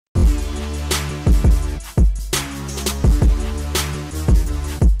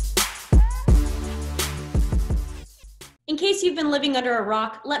case you've been living under a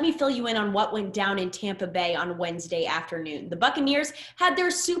rock, let me fill you in on what went down in Tampa Bay on Wednesday afternoon. The Buccaneers had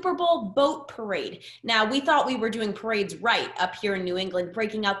their Super Bowl boat parade. Now, we thought we were doing parades right up here in New England,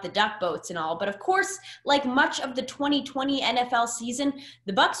 breaking out the duck boats and all, but of course, like much of the 2020 NFL season,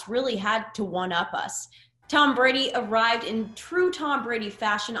 the Bucs really had to one-up us. Tom Brady arrived in true Tom Brady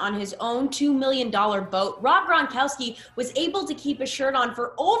fashion on his own $2 million boat. Rob Gronkowski was able to keep his shirt on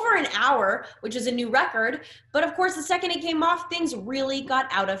for over an hour, which is a new record. But of course, the second it came off, things really got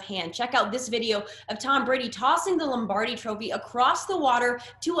out of hand. Check out this video of Tom Brady tossing the Lombardi trophy across the water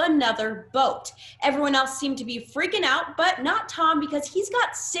to another boat. Everyone else seemed to be freaking out, but not Tom, because he's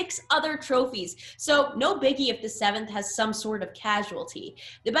got 6 other trophies. So no biggie if the 7th has some sort of casualty.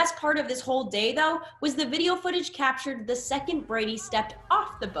 The best part of this whole day, though, was the video footage captured the second Brady stepped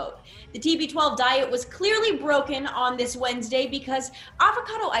off the boat. The TB12 diet was clearly broken on this Wednesday because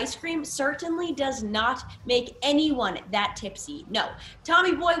avocado ice cream certainly does not make anyone that tipsy. No,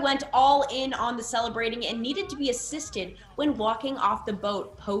 Tommy Boy went all in on the celebrating and needed to be assisted when walking off the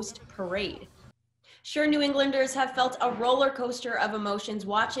boat post-parade. Sure, New Englanders have felt a roller coaster of emotions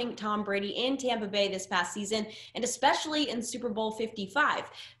watching Tom Brady in Tampa Bay this past season, and especially in Super Bowl 55.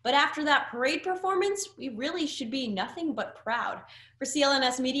 But after that parade performance, we really should be nothing but proud. For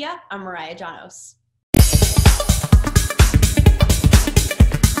CLNS Media, I'm Mariah Janos.